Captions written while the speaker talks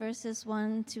verses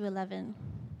 1 to 11.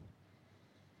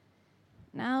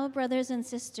 Now, brothers and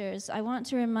sisters, I want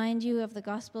to remind you of the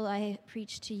gospel I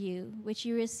preached to you, which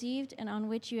you received and on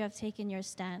which you have taken your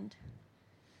stand.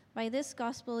 By this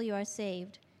gospel you are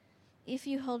saved, if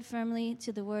you hold firmly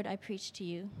to the word I preached to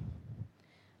you.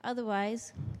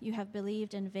 Otherwise, you have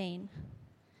believed in vain.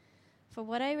 For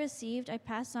what I received, I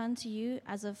pass on to you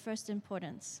as of first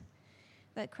importance,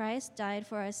 that Christ died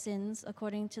for our sins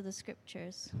according to the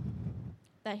Scriptures,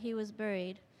 that he was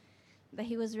buried, that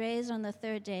he was raised on the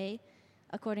third day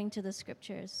according to the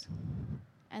Scriptures,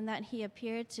 and that he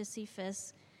appeared to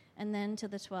Cephas and then to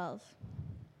the 12.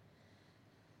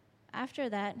 After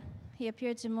that, he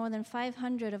appeared to more than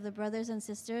 500 of the brothers and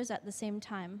sisters at the same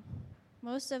time,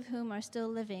 most of whom are still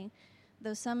living,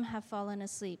 though some have fallen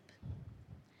asleep.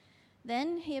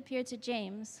 Then he appeared to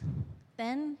James,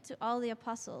 then to all the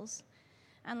apostles,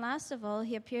 and last of all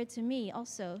he appeared to me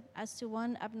also, as to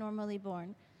one abnormally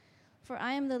born. For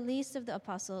I am the least of the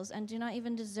apostles, and do not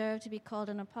even deserve to be called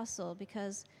an apostle,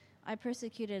 because I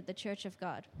persecuted the church of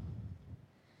God.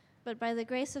 But by the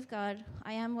grace of God,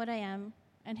 I am what I am,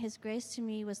 and his grace to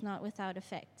me was not without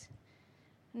effect.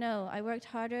 No, I worked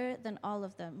harder than all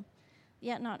of them,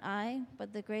 yet not I,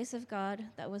 but the grace of God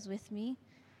that was with me.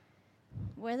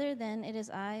 Whether then it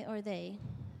is I or they,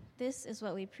 this is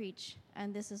what we preach,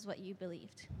 and this is what you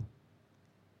believed.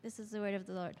 This is the word of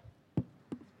the Lord.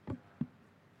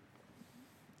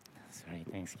 Sorry,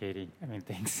 thanks, Katie.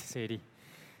 Thanks, Sadie.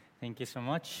 Thank you so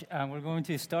much. We're going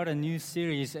to start a new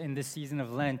series in this season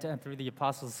of Lent through the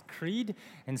Apostles' Creed.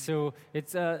 And so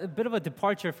it's a bit of a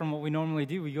departure from what we normally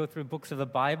do. We go through books of the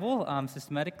Bible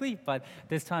systematically, but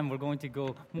this time we're going to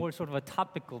go more sort of a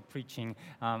topical preaching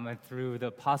through the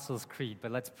Apostles' Creed.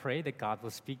 But let's pray that God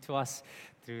will speak to us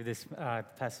through this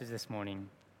passage this morning.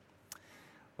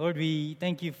 Lord, we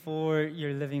thank you for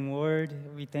your living word.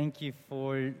 We thank you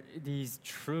for these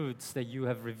truths that you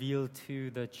have revealed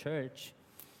to the church.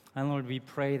 And Lord, we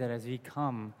pray that as we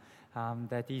come,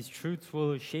 that these truths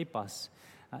will shape us,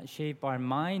 shape our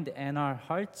mind and our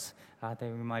hearts, that we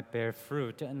might bear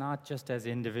fruit, not just as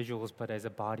individuals, but as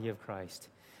a body of Christ.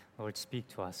 Lord, speak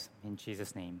to us in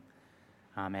Jesus' name.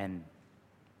 Amen.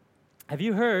 Have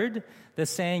you heard the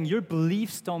saying, your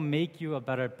beliefs don't make you a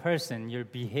better person, your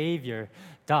behavior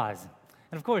does?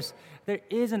 And of course, there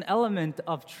is an element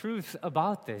of truth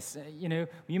about this.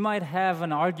 You might have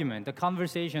an argument, a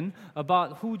conversation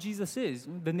about who Jesus is,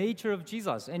 the nature of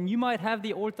Jesus, and you might have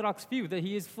the orthodox view that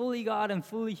he is fully God and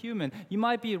fully human. You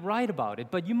might be right about it,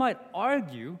 but you might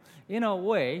argue in a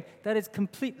way that is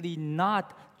completely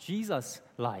not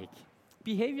Jesus-like.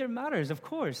 Behavior matters, of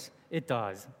course it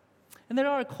does. And there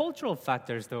are cultural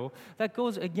factors, though, that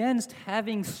goes against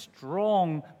having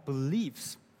strong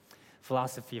beliefs.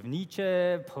 Philosophy of Nietzsche,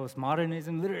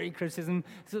 postmodernism, literary criticism,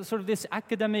 so sort of this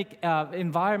academic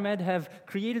environment have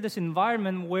created this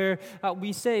environment where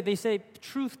they say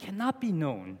truth cannot be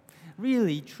known.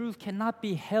 Really, truth claims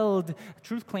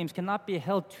cannot be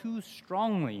held too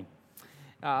strongly.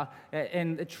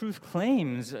 And truth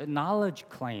claims, knowledge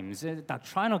claims,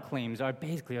 doctrinal claims are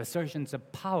basically assertions of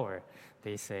power,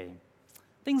 they say.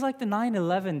 Things like the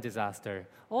 9/11 disaster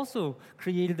also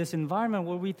created this environment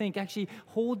where we think actually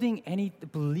holding any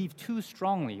belief too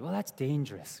strongly, well, that's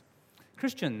dangerous.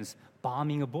 Christians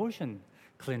bombing abortion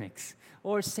clinics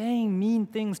or saying mean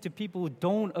things to people who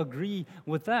don't agree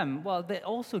with them, well, they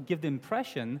also give the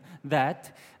impression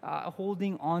that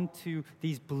holding on to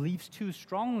these beliefs too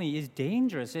strongly is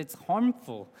dangerous. It's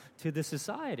harmful to the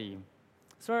society.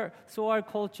 So our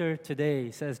culture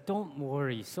today says, don't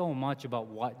worry so much about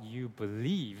what you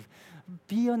believe.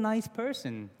 Be a nice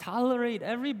person. Tolerate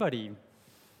everybody.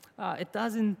 It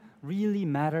doesn't really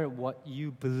matter what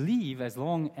you believe as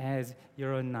long as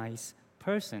you're a nice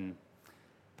person.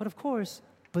 But of course,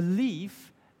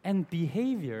 belief and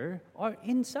behavior are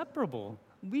inseparable.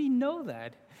 We know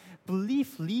that.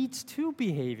 Belief leads to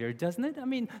behavior, doesn't it?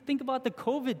 Think about the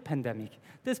COVID pandemic.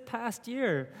 This past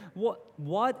year,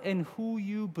 what and who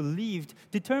you believed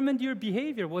determined your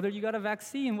behavior, whether you got a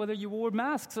vaccine, whether you wore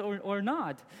masks or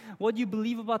not. What you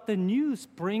believe about the news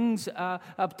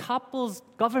topples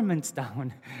governments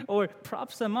down or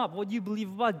props them up. What you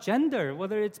believe about gender,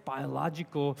 whether it's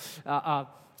biological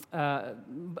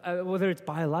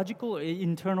or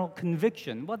internal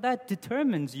conviction, well, that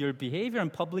determines your behavior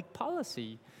and public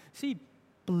policy. See,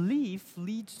 belief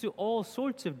leads to all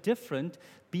sorts of different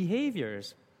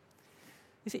behaviors.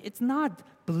 You see, it's not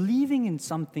believing in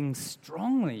something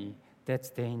strongly that's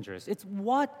dangerous. It's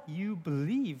what you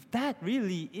believe. That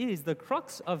really is the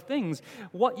crux of things.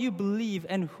 What you believe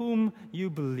and whom you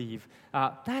believe.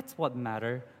 That's what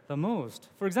matters the most.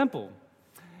 For example,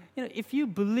 if you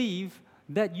believe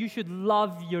that you should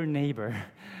love your neighbor,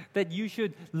 that you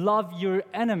should love your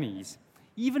enemies.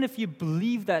 Even if you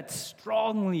believe that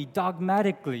strongly,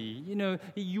 dogmatically,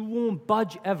 you won't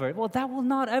budge ever. Well, that will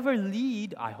not ever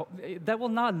lead, that will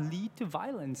not lead to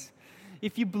violence.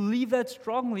 If you believe that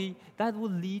strongly, that will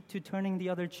lead to turning the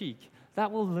other cheek.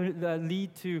 That will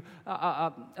lead to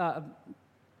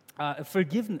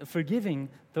forgiving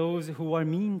those who are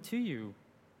mean to you.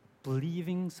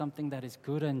 Believing something that is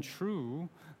good and true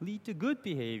lead to good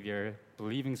behavior.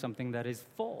 Believing something that is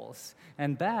false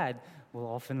and bad will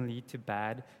often lead to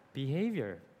bad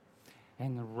behavior.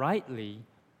 And rightly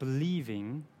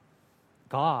believing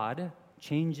God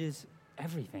changes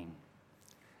everything.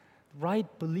 Right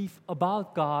belief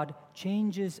about God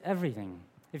changes everything.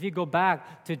 If you go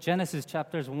back to Genesis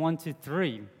chapters 1 to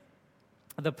 3,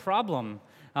 the problem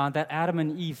that Adam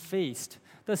and Eve faced,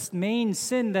 the main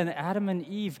sin that Adam and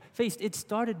Eve faced, it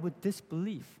started with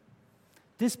disbelief.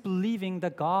 Disbelieving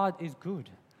that God is good.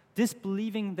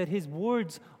 Disbelieving that His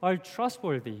words are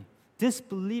trustworthy.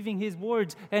 Disbelieving His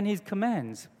words and His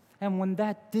commands. And when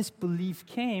that disbelief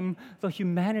came, the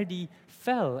humanity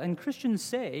fell. And Christians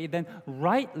say, then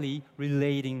rightly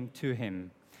relating to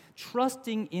Him.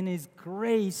 Trusting in His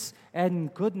grace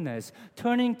and goodness,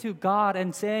 turning to God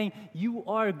and saying, you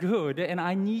are good and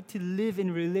I need to live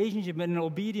in relationship and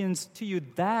obedience to you,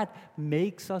 that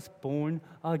makes us born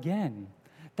again.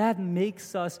 That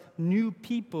makes us new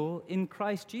people in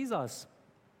Christ Jesus.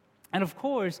 And of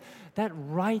course, that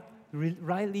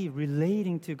rightly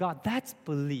relating to God, that's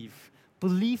belief.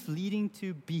 Belief leading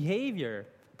to behavior.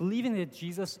 Believing that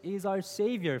Jesus is our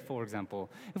Savior, for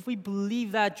example. If we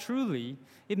believe that truly,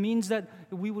 it means that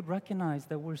we would recognize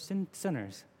that we're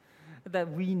sinners,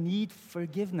 that we need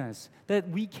forgiveness, that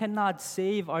we cannot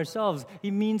save ourselves.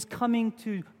 It means coming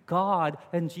to God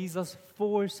and Jesus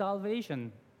for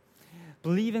salvation.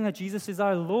 Believing that Jesus is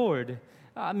our Lord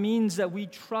means that we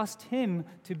trust Him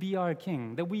to be our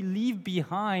King, that we leave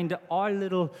behind our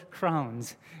little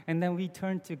crowns, and then we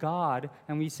turn to God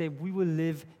and we say we will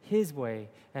live His way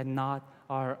and not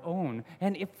our own.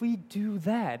 And if we do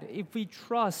that, if we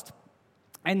trust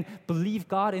and believe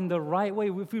God in the right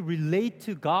way, if we relate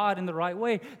to God in the right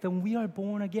way, then we are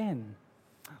born again.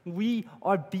 We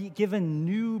are given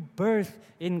new birth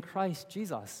in Christ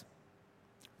Jesus.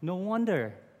 No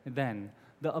wonder, then,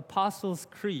 the Apostles'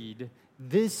 Creed,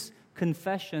 this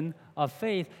confession of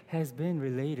faith, has been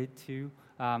related to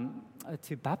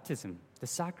baptism, the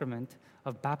sacrament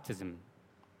of baptism.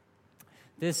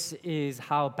 This is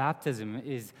how baptism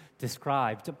is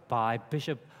described by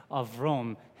Bishop of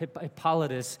Rome,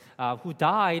 Hippolytus, who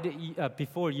died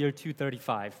before year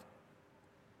 235,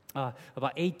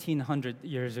 about 1,800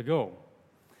 years ago.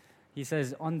 He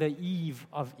says, on the eve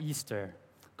of Easter,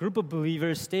 group of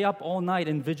believers stay up all night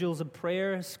in vigils of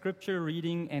prayer, scripture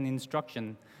reading, and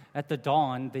instruction. At the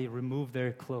dawn, they remove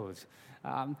their clothes.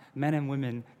 Men and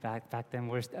women back then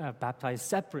were baptized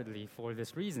separately for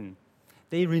this reason.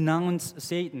 They renounced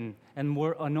Satan and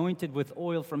were anointed with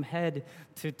oil from head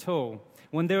to toe.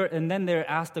 And then they're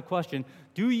asked the question,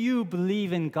 do you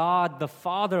believe in God the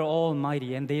Father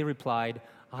Almighty? And they replied,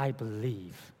 I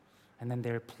believe. And then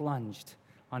they're plunged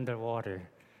underwater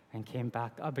and came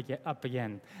back up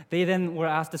again. They then were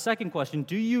asked the second question,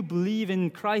 do you believe in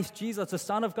Christ Jesus, the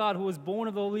Son of God, who was born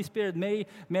of the Holy Spirit,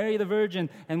 Mary the Virgin,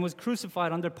 and was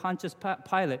crucified under Pontius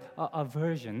Pilate,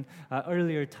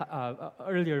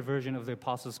 earlier version of the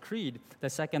Apostles' Creed, the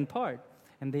second part.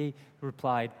 And they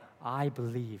replied, I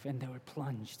believe. And they were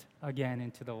plunged again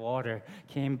into the water,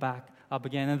 came back up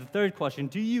again. And the third question,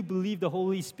 do you believe the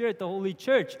Holy Spirit, the Holy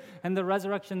Church, and the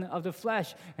resurrection of the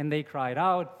flesh? And they cried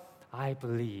out, I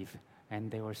believe, and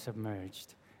they were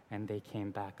submerged, and they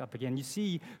came back up again. You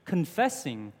see,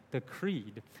 confessing the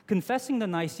creed, confessing the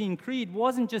Nicene Creed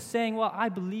wasn't just saying, well, I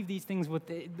believe these things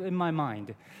in my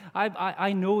mind.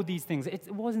 I know these things. It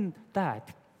wasn't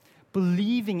that.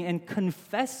 Believing and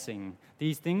confessing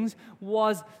these things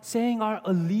was saying our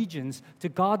allegiance to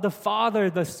God the Father,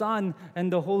 the Son,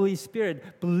 and the Holy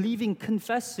Spirit. Believing,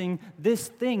 confessing this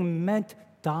thing meant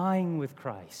dying with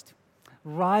Christ,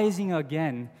 rising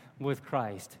again with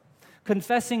Christ.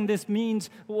 Confessing this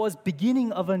was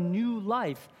beginning of a new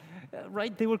life,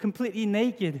 right? They were completely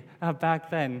naked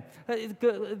back then,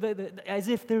 as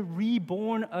if they're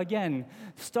reborn again,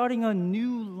 starting a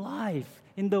new life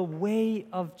in the way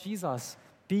of Jesus,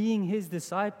 being His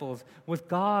disciples with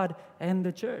God and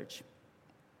the church.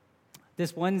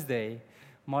 This Wednesday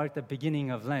marked the beginning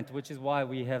of Lent, which is why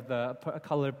we have the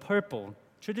color purple.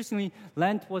 Traditionally,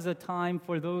 Lent was a time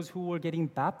for those who were getting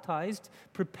baptized,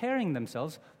 preparing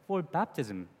themselves for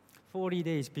baptism, 40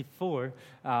 days before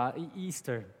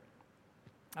Easter.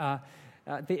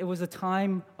 It was a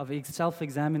time of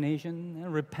self-examination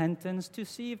and repentance to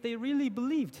see if they really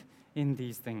believed in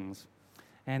these things,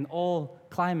 and all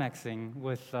climaxing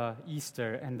with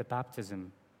Easter and the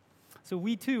baptism. So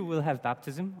we too will have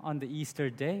baptism on the Easter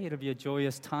day. It'll be a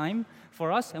joyous time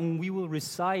for us, and we will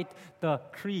recite the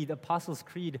Creed, Apostles'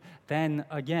 Creed, then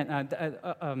again.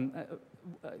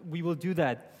 We will do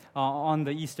that on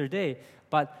the Easter day.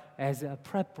 But as a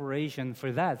preparation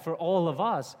for that, for all of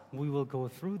us, we will go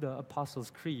through the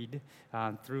Apostles' Creed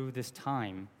through this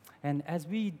time. And as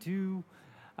we do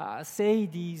say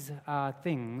these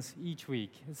things each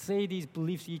week, say these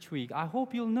beliefs each week, I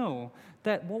hope you'll know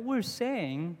that what we're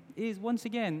saying is, once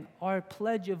again, our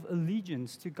pledge of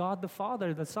allegiance to God the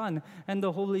Father, the Son, and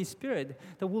the Holy Spirit,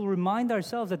 that we'll remind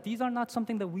ourselves that these are not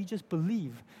something that we just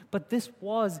believe, but this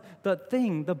was the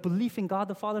thing, the belief in God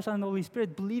the Father, Son, and the Holy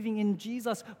Spirit, believing in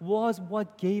Jesus was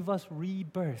what gave us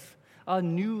rebirth, a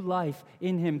new life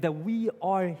in Him, that we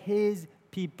are His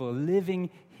people, living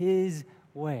His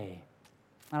way.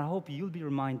 And I hope you'll be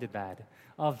reminded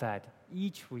of that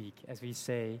each week as we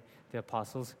say the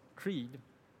Apostles' Creed.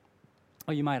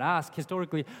 Or you might ask,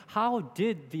 historically, how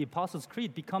did the Apostles'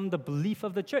 Creed become the belief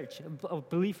of the church, a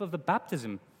belief of the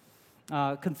baptism,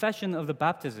 confession of the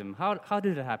baptism? How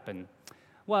did it happen?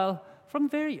 Well, from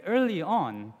very early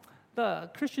on, the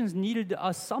Christians needed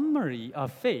a summary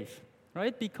of faith.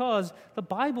 Right? Because the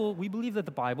Bible, we believe that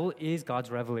the Bible is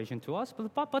God's revelation to us,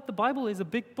 but the Bible is a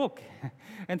big book.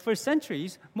 And for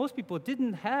centuries, most people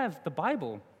didn't have the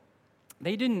Bible.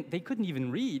 They couldn't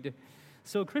even read.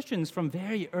 So Christians from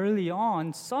very early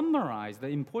on summarized the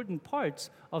important parts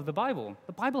of the Bible.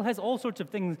 The Bible has all sorts of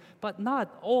things, but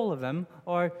not all of them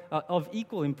are of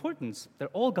equal importance. They're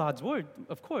all God's word,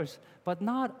 of course, but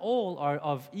not all are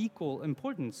of equal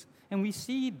importance. And we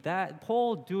see that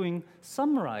Paul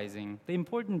summarizing the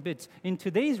important bits in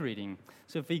today's reading.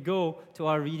 So if we go to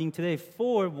our reading today,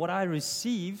 for what I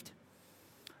received,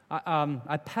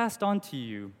 I passed on to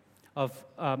you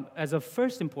as of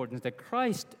first importance, that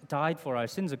Christ died for our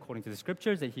sins according to the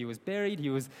Scriptures, that He was buried, He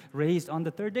was raised on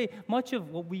the third day. Much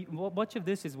of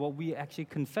this is what we actually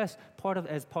confess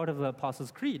as part of the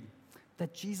Apostles' Creed,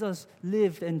 that Jesus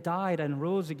lived and died and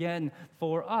rose again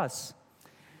for us.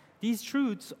 These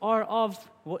truths are of,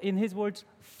 in his words,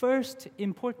 first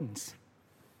importance.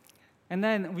 And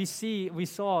then we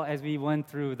saw as we went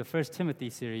through the First Timothy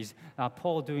series,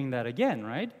 Paul doing that again,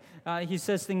 right? He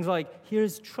says things like,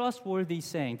 here's trustworthy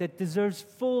saying that deserves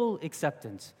full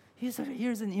acceptance.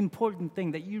 Here's an important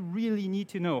thing that you really need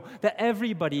to know, that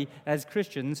everybody as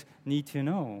Christians need to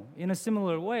know. In a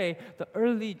similar way, the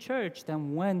early church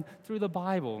then went through the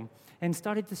Bible and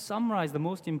started to summarize the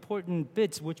most important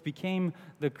bits, which became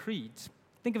the creeds.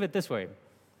 Think of it this way.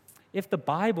 If the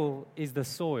Bible is the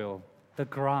soil, the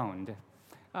ground,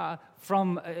 and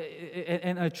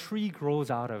a tree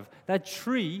grows out of, that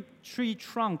tree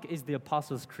trunk is the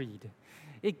Apostles' Creed.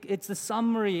 It's the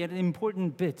summary and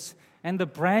important bits. And the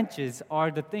branches are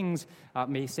the things,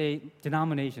 may say,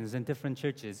 denominations and different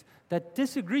churches that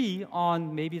disagree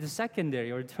on maybe the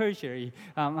secondary or tertiary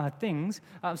things.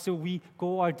 So we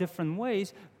go our different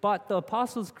ways. But the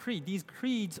Apostles' Creed, these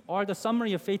creeds are the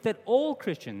summary of faith that all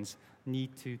Christians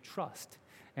need to trust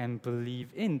and believe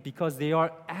in, because they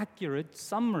are accurate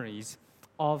summaries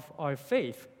of our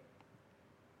faith.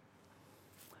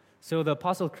 So the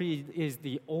Apostles' Creed is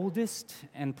the oldest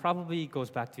and probably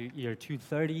goes back to year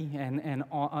 230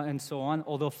 and so on,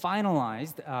 although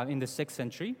finalized in the 6th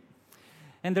century.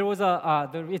 And there was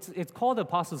it's called the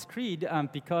Apostles' Creed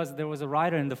because there was a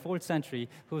writer in the 4th century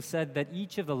who said that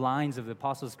each of the lines of the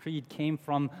Apostles' Creed came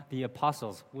from the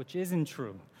apostles, which isn't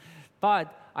true.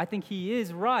 But I think he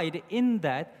is right in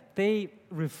that they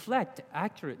reflect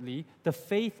accurately the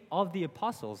faith of the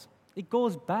apostles. It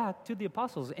goes back to the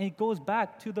apostles, and it goes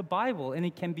back to the Bible, and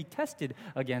it can be tested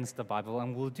against the Bible,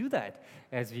 and we'll do that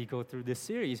as we go through this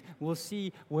series. We'll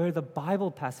see where the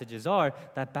Bible passages are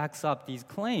that backs up these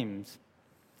claims.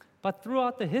 But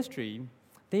throughout the history,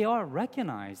 they are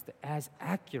recognized as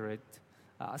accurate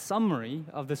summary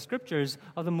of the Scriptures,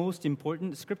 of the most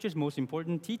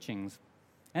important teachings.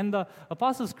 And the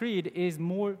Apostles' Creed is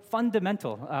more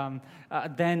fundamental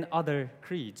than other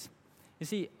creeds. You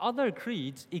see, other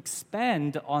creeds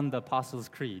expand on the Apostles'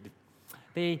 Creed.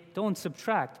 They don't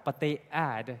subtract, but they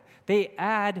add. They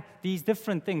add these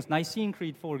different things. Nicene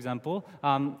Creed, for example,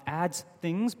 adds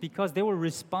things because they were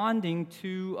responding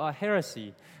to a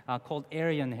heresy called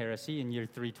Arian heresy in year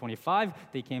 325.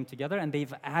 They came together and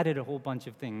they've added a whole bunch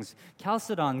of things.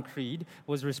 Chalcedon Creed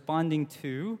was responding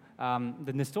to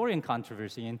the Nestorian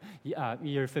controversy in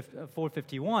year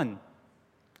 451.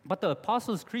 But the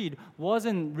Apostles' Creed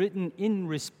wasn't written in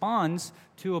response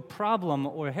to a problem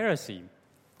or heresy.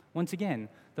 Once again,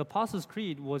 the Apostles'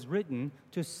 Creed was written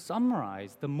to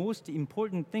summarize the most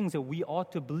important things that we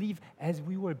ought to believe as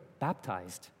we were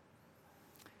baptized.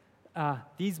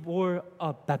 These were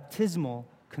a baptismal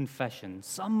confession,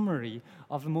 summary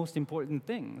of the most important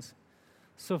things.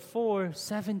 So for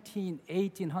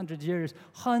 1800 years,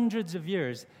 hundreds of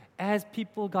years, as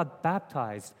people got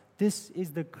baptized, this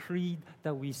is the creed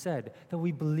that we said, that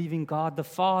we believe in God, the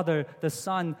Father, the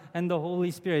Son, and the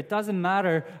Holy Spirit. It doesn't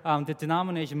matter the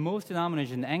denomination, most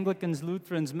denominations, Anglicans,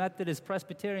 Lutherans, Methodists,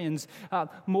 Presbyterians,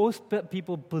 most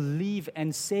people believe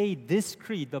and say this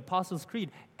creed, the Apostles'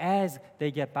 Creed, as they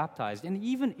get baptized. And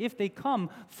even if they come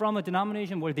from a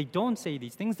denomination where they don't say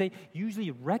these things, they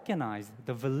usually recognize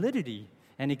the validity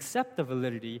and accept the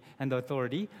validity and the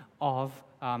authority of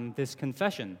this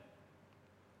confession.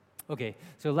 Okay,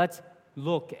 so let's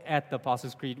look at the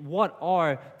Apostles' Creed. What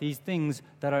are these things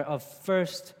that are of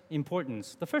first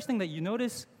importance? The first thing that you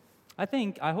notice, I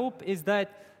hope, is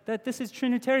that this is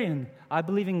Trinitarian. I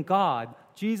believe in God,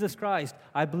 Jesus Christ.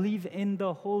 I believe in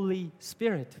the Holy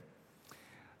Spirit.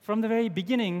 From the very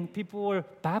beginning, people were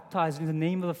baptized in the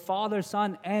name of the Father,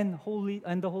 Son, and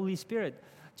the Holy Spirit.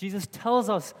 Jesus tells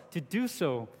us to do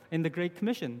so in the Great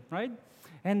Commission, right?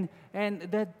 And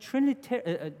that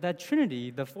Trinity,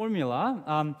 the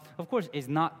formula, of course, is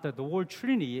not, the word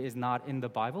Trinity is not in the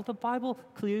Bible. The Bible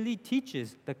clearly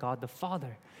teaches that God the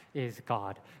Father is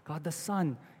God. God the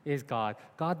Son is God.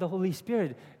 God the Holy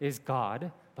Spirit is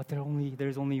God. But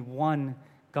there's only one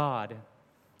God.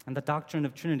 And the doctrine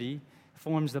of Trinity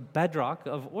forms the bedrock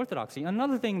of orthodoxy.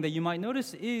 Another thing that you might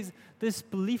notice is this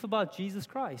belief about Jesus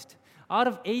Christ. Out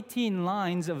of 18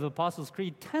 lines of the Apostles'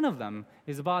 Creed, 10 of them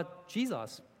is about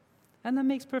Jesus. And that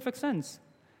makes perfect sense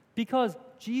because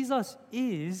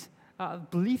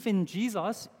belief in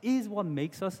Jesus is what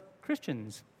makes us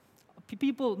Christians.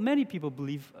 Many people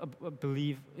believe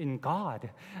in God,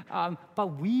 but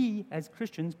we as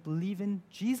Christians believe in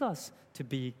Jesus to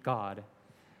be God.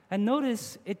 And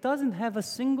notice, it doesn't have a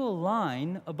single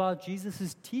line about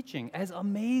Jesus' teaching, as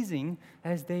amazing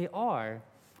as they are,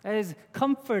 as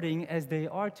comforting as they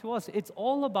are to us. It's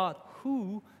all about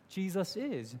who Jesus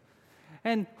is.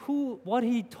 And what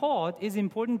he taught is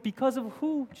important because of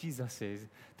who Jesus is.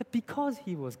 That because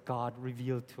he was God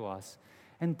revealed to us.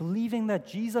 And believing that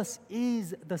Jesus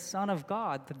is the Son of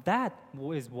God, that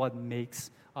is what makes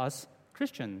us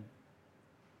Christian.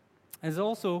 And it's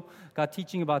also got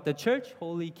teaching about the church,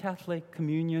 Holy Catholic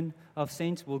Communion of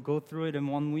Saints. We'll go through it in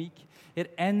 1 week.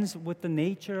 It ends with the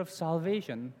nature of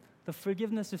salvation, the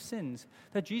forgiveness of sins.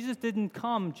 That Jesus didn't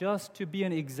come just to be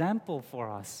an example for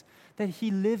us. That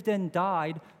he lived and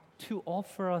died to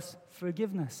offer us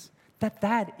forgiveness.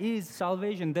 That is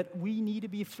salvation, that we need to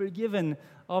be forgiven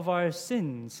of our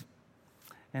sins.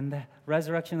 And the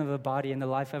resurrection of the body and the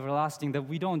life everlasting, that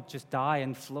we don't just die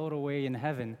and float away in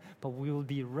heaven, but we will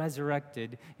be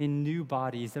resurrected in new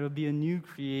bodies. There will be a new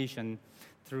creation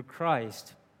through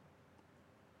Christ.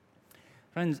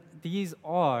 Friends, these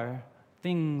are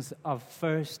things of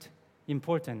first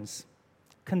importance.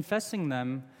 Confessing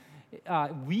them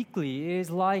weekly is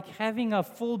like having a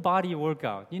full body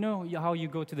workout. You know how you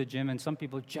go to the gym and some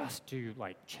people just do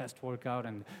like chest workout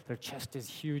and their chest is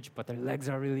huge but their legs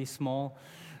are really small.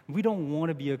 We don't want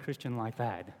to be a Christian like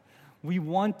that. We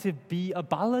want to be a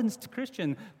balanced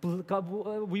Christian.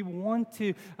 We want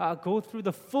to go through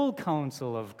the full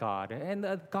counsel of God.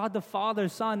 And God the Father,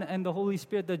 Son, and the Holy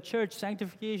Spirit, the church,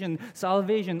 sanctification,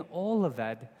 salvation, all of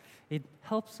that. It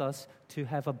helps us to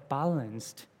have a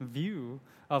balanced view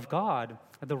of God,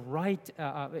 the right,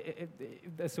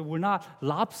 so we're not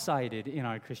lopsided in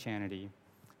our Christianity.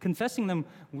 Confessing them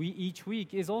each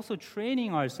week is also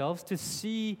training ourselves to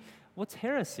see what's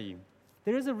heresy.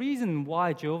 There is a reason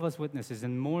why Jehovah's Witnesses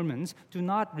and Mormons do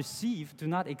not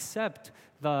accept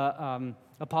the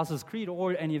Apostles' Creed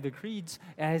or any of the creeds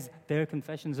as their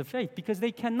confessions of faith, because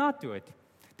they cannot do it.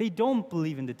 They don't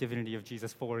believe in the divinity of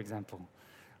Jesus, for example.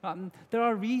 There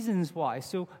are reasons why.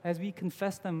 So as we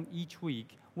confess them each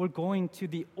week, we're going to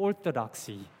the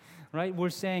orthodoxy, right? We're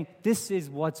saying this is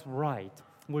what's right.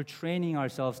 We're training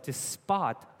ourselves to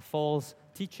spot false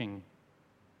teaching.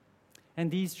 And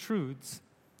these truths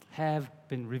have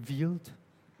been revealed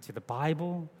to the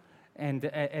Bible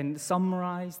and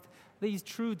summarized. These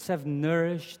truths have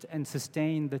nourished and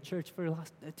sustained the church for the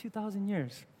last 2,000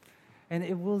 years. And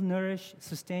it will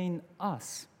sustain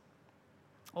us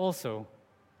also.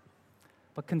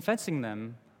 But confessing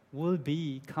them will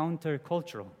be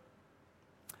countercultural.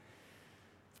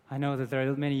 I know that there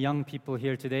are many young people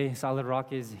here today. Solid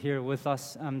Rock is here with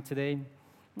us today.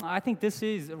 I think this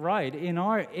is right. In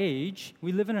our age,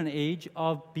 we live in an age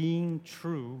of being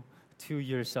true to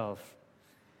yourself.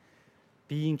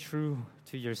 Being true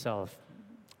to yourself.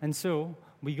 And so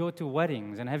we go to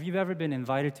weddings. And have you ever been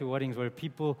invited to weddings where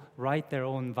people write their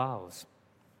own vows?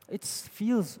 It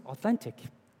feels authentic.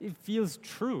 It feels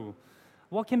true.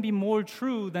 What can be more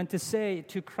true than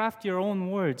to craft your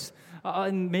own words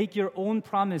and make your own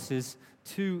promises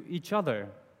to each other?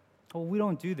 Well, we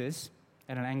don't do this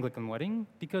at an Anglican wedding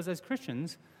because as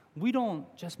Christians, we don't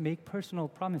just make personal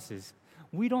promises.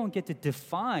 We don't get to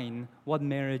define what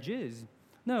marriage is.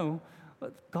 No,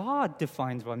 God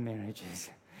defines what marriage is.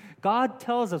 God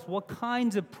tells us what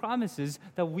kinds of promises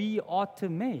that we ought to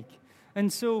make.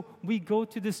 And so we go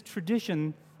to this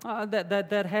tradition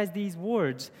that has these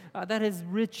words, that has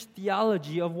rich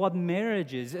theology of what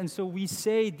marriage is. And so we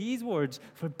say these words,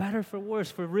 for better, for worse,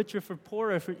 for richer, for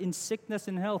poorer, for in sickness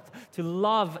and health, to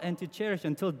love and to cherish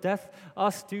until death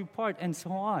us do part, and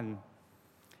so on.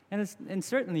 And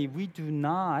certainly we do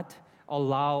not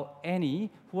allow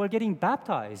any who are getting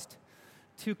baptized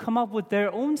to come up with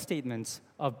their own statements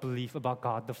of belief about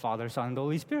God, the Father, Son, and the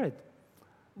Holy Spirit.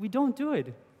 We don't do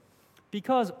it.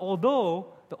 Because although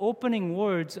the opening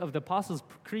words of the Apostles'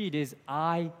 Creed is,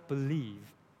 I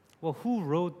believe. Well, who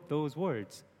wrote those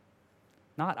words?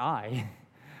 Not I,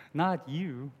 not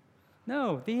you.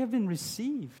 No, they have been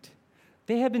received.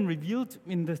 They have been revealed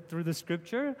through the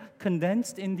Scripture,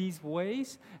 condensed in these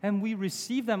ways, and we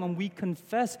receive them and we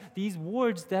confess these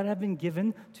words that have been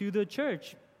given to the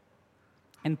church.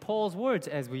 And Paul's words,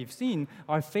 as we've seen,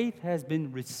 our faith has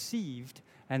been received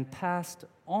and passed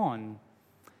on.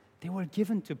 They were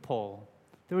given to Paul.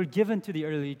 They were given to the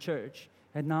early church,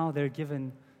 and now they're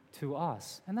given to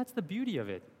us. And that's the beauty of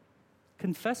it.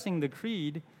 Confessing the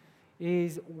creed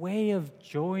is a way of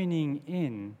joining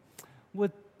in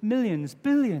with millions,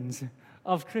 billions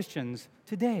of Christians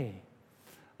today,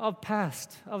 of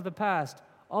the past,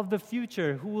 of the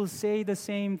future, who will say the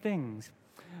same things.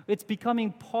 It's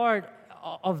becoming part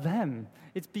of them.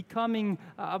 It's becoming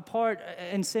a part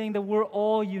and saying that we're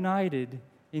all united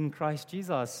in Christ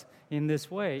Jesus in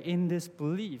this way, in this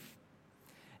belief.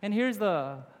 And here's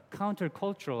the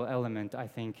countercultural element, I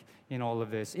think, in all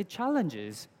of this. It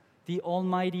challenges the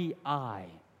almighty I,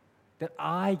 that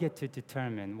I get to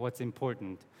determine what's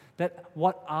important, that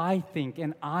what I think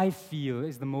and I feel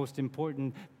is the most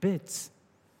important bits.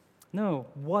 No,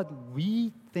 what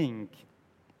we think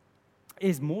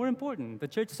is more important. The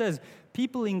church says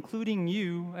people, including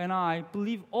you and I,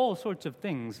 believe all sorts of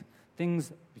things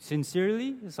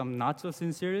sincerely, some not so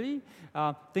sincerely,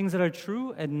 things that are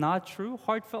true and not true,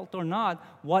 heartfelt or not.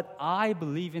 What I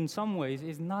believe in some ways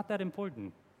is not that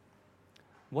important.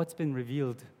 What's been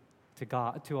revealed to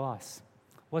God, to us,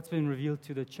 what's been revealed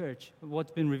to the church,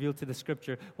 what's been revealed to the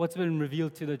Scripture, what's been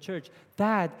revealed to the church,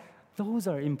 those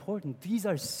are important. These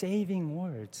are saving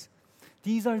words.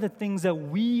 These are the things that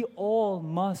we all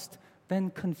must then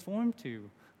conform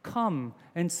to. Come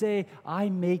and say, I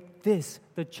make this,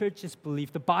 the church's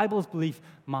belief, the Bible's belief,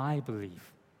 my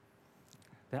belief.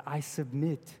 That I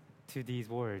submit to these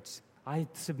words. I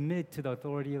submit to the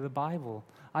authority of the Bible.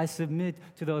 I submit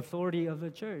to the authority of the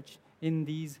church in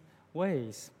these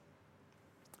ways.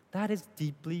 That is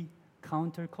deeply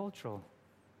countercultural.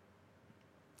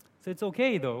 So it's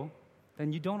okay, though,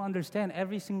 then you don't understand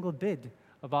every single bit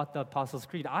about the Apostles'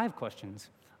 Creed. I have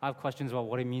questions. I have questions about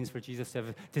what it means for Jesus to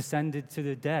have descended to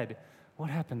the dead. What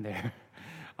happened there?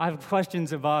 I have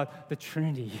questions about the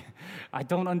Trinity. I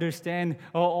don't understand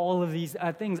all of these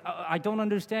things. I don't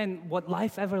understand what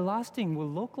life everlasting will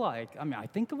look like. I mean, I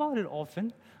think about it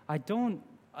often. I don't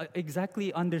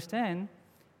exactly understand,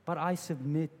 but I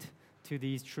submit to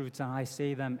these truths and I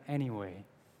say them anyway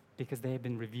because they have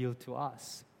been revealed to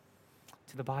us,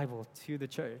 to the Bible, to the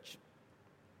church.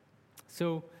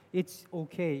 So it's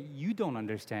okay, you don't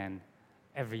understand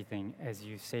everything as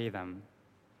you say them.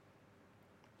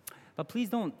 But please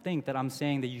don't think that I'm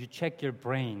saying that you should check your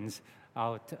brains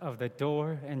out of the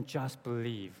door and just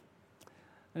believe.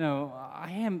 No,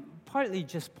 I am partly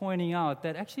just pointing out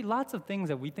that actually lots of things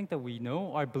that we think that we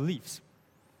know are beliefs.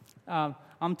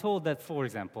 I'm told that, for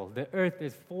example, the Earth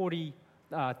is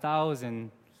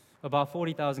about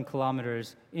 40,000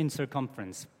 kilometers in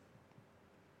circumference.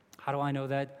 How do I know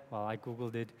that? Well, I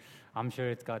Googled it. I'm sure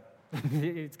it's got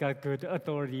good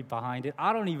authority behind it.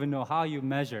 I don't even know how you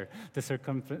measure the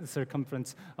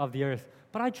circumference of the Earth,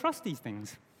 but I trust these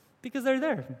things because they're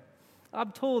there.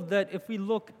 I'm told that if we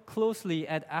look closely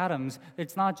at atoms,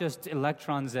 it's not just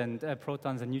electrons and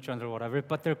protons and neutrons or whatever,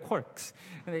 but they're quarks,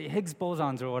 Higgs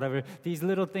bosons or whatever, these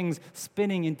little things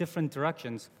spinning in different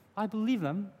directions. I believe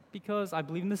them because I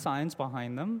believe in the science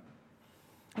behind them.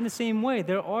 In the same way,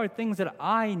 there are things that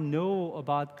I know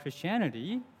about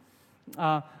Christianity.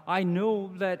 I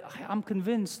know that I'm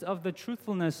convinced of the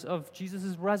truthfulness of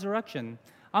Jesus' resurrection.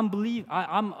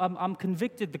 I'm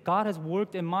convicted that God has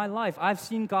worked in my life. I've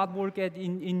seen God work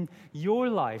in your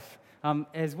life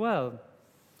as well.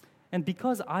 And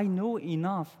because I know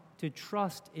enough to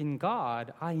trust in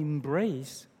God, I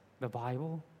embrace the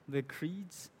Bible, the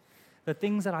creeds, the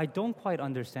things that I don't quite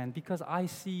understand, because I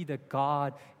see that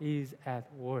God is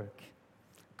at work.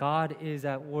 God is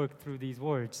at work through these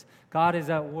words. God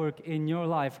is at work in your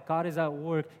life. God is at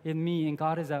work in me, and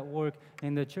God is at work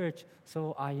in the church.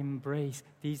 So I embrace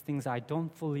these things I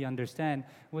don't fully understand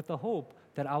with the hope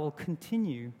that I will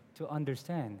continue to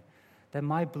understand, that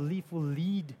my belief will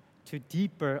lead to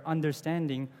deeper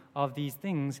understanding of these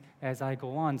things as I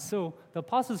go on. So the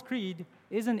Apostles' Creed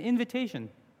is an invitation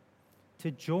to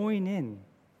join in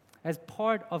as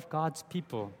part of God's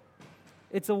people.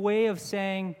 It's a way of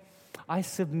saying, I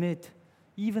submit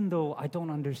even though I don't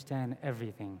understand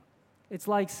everything. It's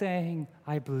like saying,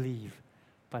 I believe,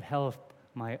 but help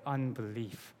my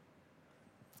unbelief.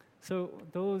 So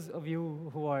those of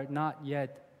you who are not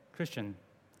yet Christian,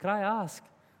 could I ask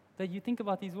that you think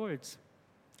about these words?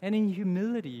 And in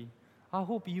humility, I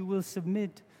hope you will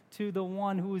submit to the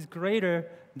one who is greater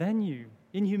than you.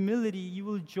 In humility, you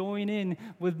will join in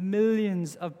with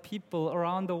millions of people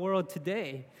around the world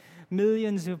today,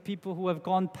 millions of people who have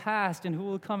gone past and who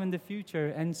will come in the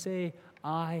future, and say,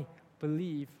 I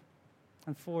believe.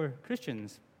 And for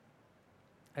Christians,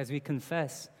 as we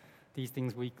confess these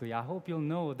things weekly, I hope you'll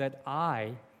know that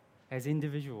I, as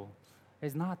individual,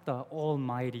 is not the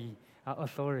almighty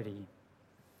authority.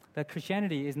 That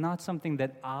Christianity is not something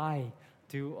that I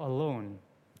do alone.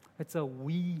 It's a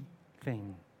we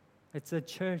thing. It's a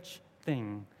church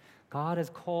thing. God has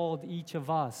called each of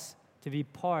us to be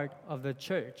part of the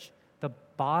church, the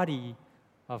body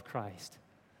of Christ.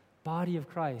 Body of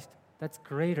Christ that's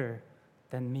greater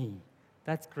than me.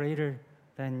 That's greater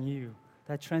than you.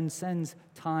 That transcends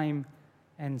time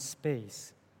and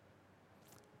space.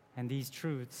 And these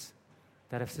truths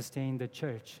that have sustained the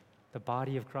church, the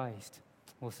body of Christ,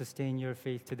 will sustain your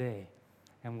faith today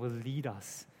and will lead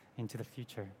us into the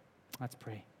future. Let's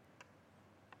pray.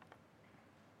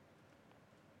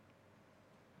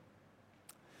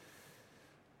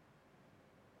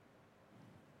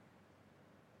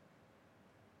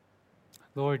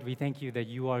 Lord, we thank you that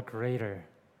you are greater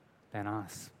than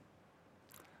us.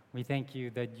 We thank you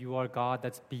that you are God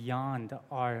that's beyond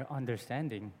our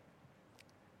understanding.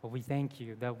 But we thank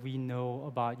you that we know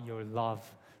about your love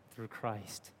through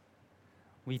Christ.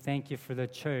 We thank you for the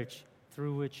church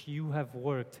through which you have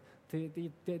worked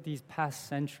these past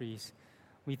centuries.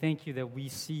 We thank you that we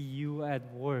see you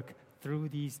at work through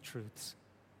these truths.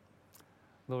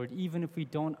 Lord, even if we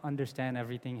don't understand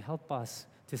everything, help us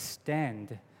to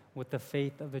stand with the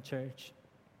faith of the church.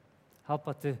 Help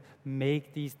us to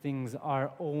make these things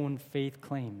our own faith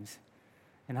claims,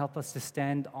 and help us to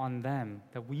stand on them,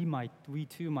 that we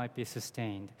too might be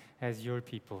sustained as your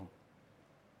people.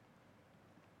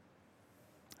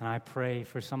 And I pray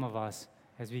for some of us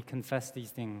as we confess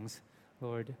these things,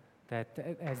 Lord,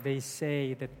 that as they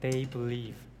say that they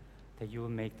believe, that you will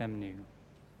make them new.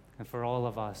 And for all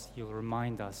of us, you'll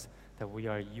remind us that we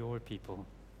are your people.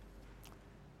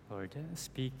 Lord,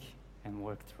 speak and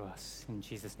work through us. In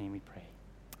Jesus' name we pray.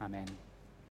 Amen.